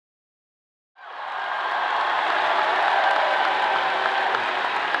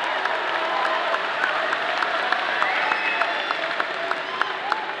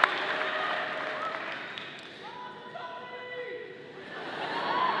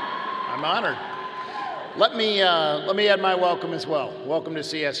I'm honored. Let me add my welcome as well. Welcome to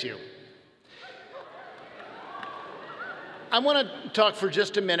CSU. I want to talk for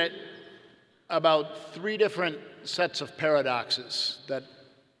just a minute about three different sets of paradoxes that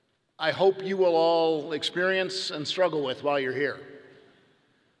I hope you will all experience and struggle with while you're here.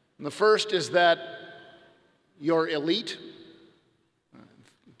 And the first is that you're elite.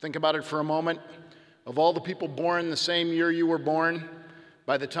 Think about it for a moment. Of all the people born the same year you were born,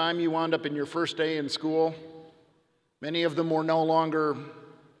 by the time you wound up in your first day in school, many of them were no longer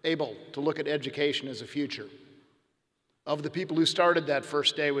able to look at education as a future. Of the people who started that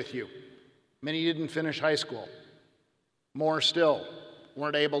first day with you, many didn't finish high school. More still,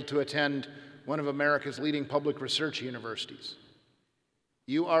 weren't able to attend one of America's leading public research universities.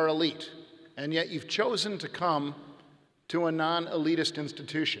 You are elite, and yet you've chosen to come to a non-elitist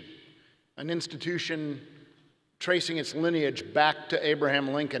institution, an institution tracing its lineage back to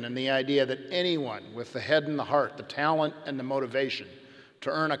Abraham Lincoln and the idea that anyone with the head and the heart, the talent and the motivation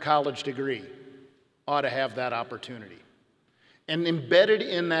to earn a college degree ought to have that opportunity. And embedded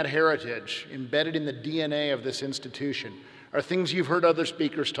in that heritage, embedded in the DNA of this institution, are things you've heard other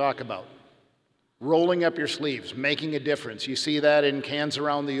speakers talk about. Rolling up your sleeves, making a difference. You see that in Cans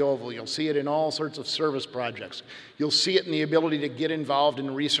Around the Oval. You'll see it in all sorts of service projects. You'll see it in the ability to get involved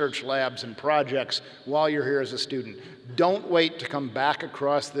in research labs and projects while you're here as a student. Don't wait to come back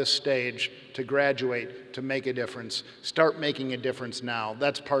across this stage to graduate to make a difference. Start making a difference now.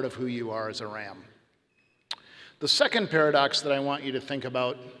 That's part of who you are as a RAM. The second paradox that I want you to think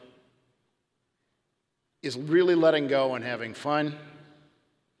about is really letting go and having fun,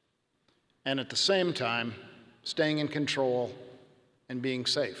 and at the same time, staying in control and being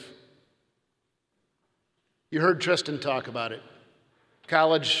safe. You heard Tristan talk about it.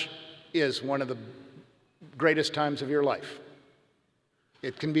 College is one of the greatest times of your life.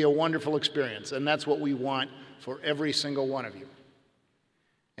 It can be a wonderful experience, and that's what we want for every single one of you.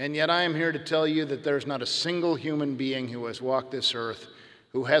 And yet I am here to tell you that there's not a single human being who has walked this earth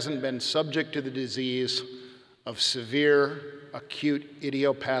who hasn't been subject to the disease of severe, acute,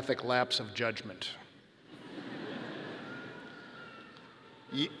 idiopathic lapse of judgment.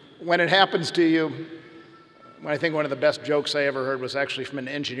 When it happens to you, I think one of the best jokes I ever heard was actually from an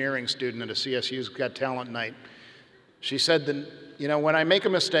engineering student at a CSU's Got Talent night. She said that, you know, when I make a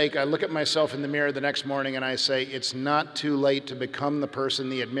mistake, I look at myself in the mirror the next morning and I say, it's not too late to become the person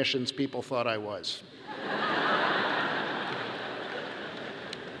the admissions people thought I was.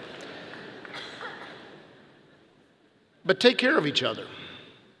 But take care of each other.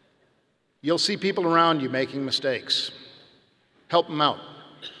 You'll see people around you making mistakes. Help them out.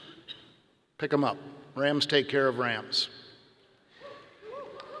 Pick them up. Rams take care of Rams.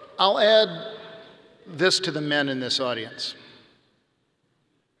 I'll add this to the men in this audience.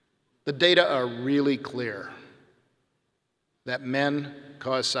 The data are really clear that men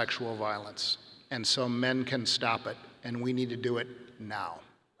cause sexual violence, and so men can stop it, and we need to do it now.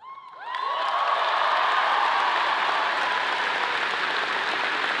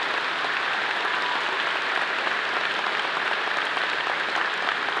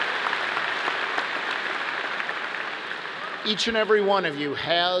 Each and every one of you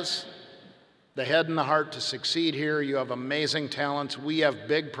has the head and the heart to succeed here. You have amazing talents. We have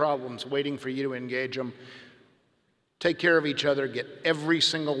big problems waiting for you to engage them. Take care of each other. Get every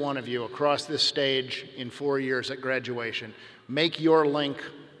single one of you across this stage in 4 years at graduation. Make your link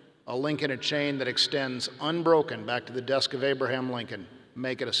a link in a chain that extends unbroken back to the desk of Abraham Lincoln.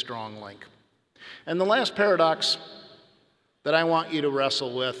 Make it a strong link. And the last paradox that I want you to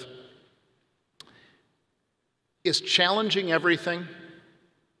wrestle with is challenging everything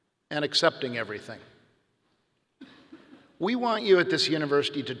and accepting everything. We want you at this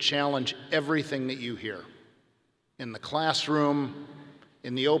university to challenge everything that you hear. In the classroom,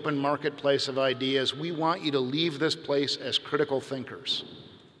 in the open marketplace of ideas, we want you to leave this place as critical thinkers.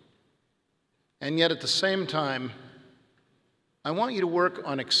 And yet at the same time, I want you to work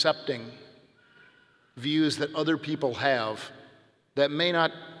on accepting views that other people have that may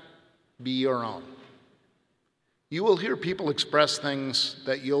not be your own. You will hear people express things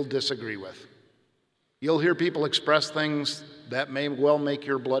that you'll disagree with. You'll hear people express things that may well make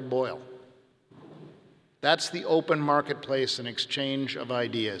your blood boil. That's the open marketplace and exchange of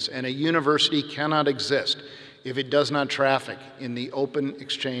ideas, and a university cannot exist if it does not traffic in the open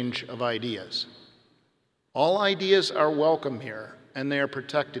exchange of ideas. All ideas are welcome here, and they are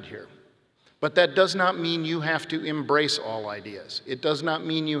protected here. But that does not mean you have to embrace all ideas. It does not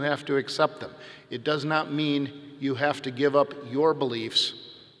mean you have to accept them. It does not mean you have to give up your beliefs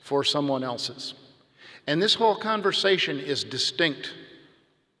for someone else's. And this whole conversation is distinct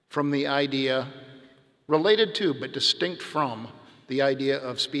from the idea, related to but distinct from the idea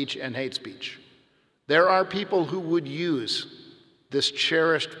of speech and hate speech. There are people who would use this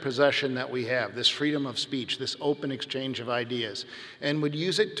cherished possession that we have, this freedom of speech, this open exchange of ideas, and would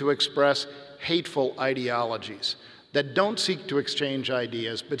use it to express hateful ideologies that don't seek to exchange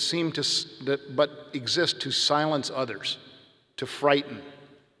ideas but exist to silence others, to frighten,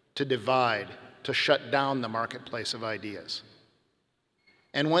 to divide, to shut down the marketplace of ideas.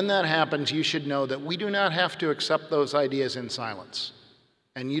 And when that happens, you should know that we do not have to accept those ideas in silence,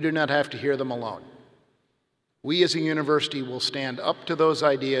 and you do not have to hear them alone. We as a university will stand up to those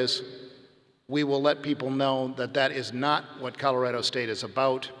ideas. We will let people know that that is not what Colorado State is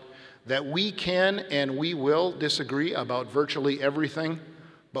about, that we can and we will disagree about virtually everything,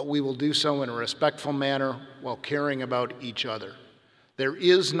 but we will do so in a respectful manner while caring about each other. There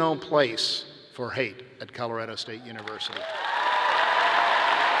is no place for hate at Colorado State University.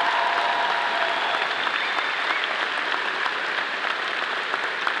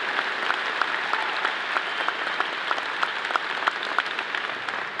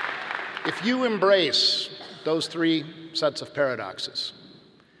 If you embrace those three sets of paradoxes,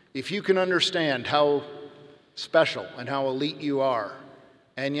 if you can understand how special and how elite you are,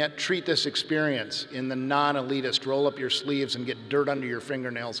 and yet treat this experience in the non-elitist, roll up your sleeves and get dirt under your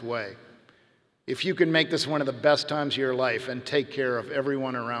fingernails way, if you can make this one of the best times of your life and take care of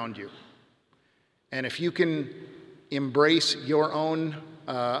everyone around you, and if you can embrace your own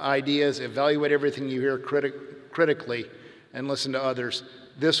ideas, evaluate everything you hear critically, and listen to others,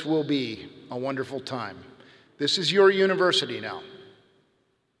 this will be a wonderful time. This is your university now.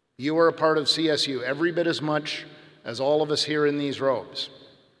 You are a part of CSU every bit as much as all of us here in these robes.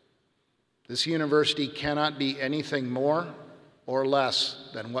 This university cannot be anything more or less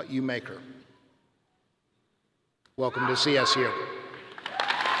than what you make her. Welcome to CSU.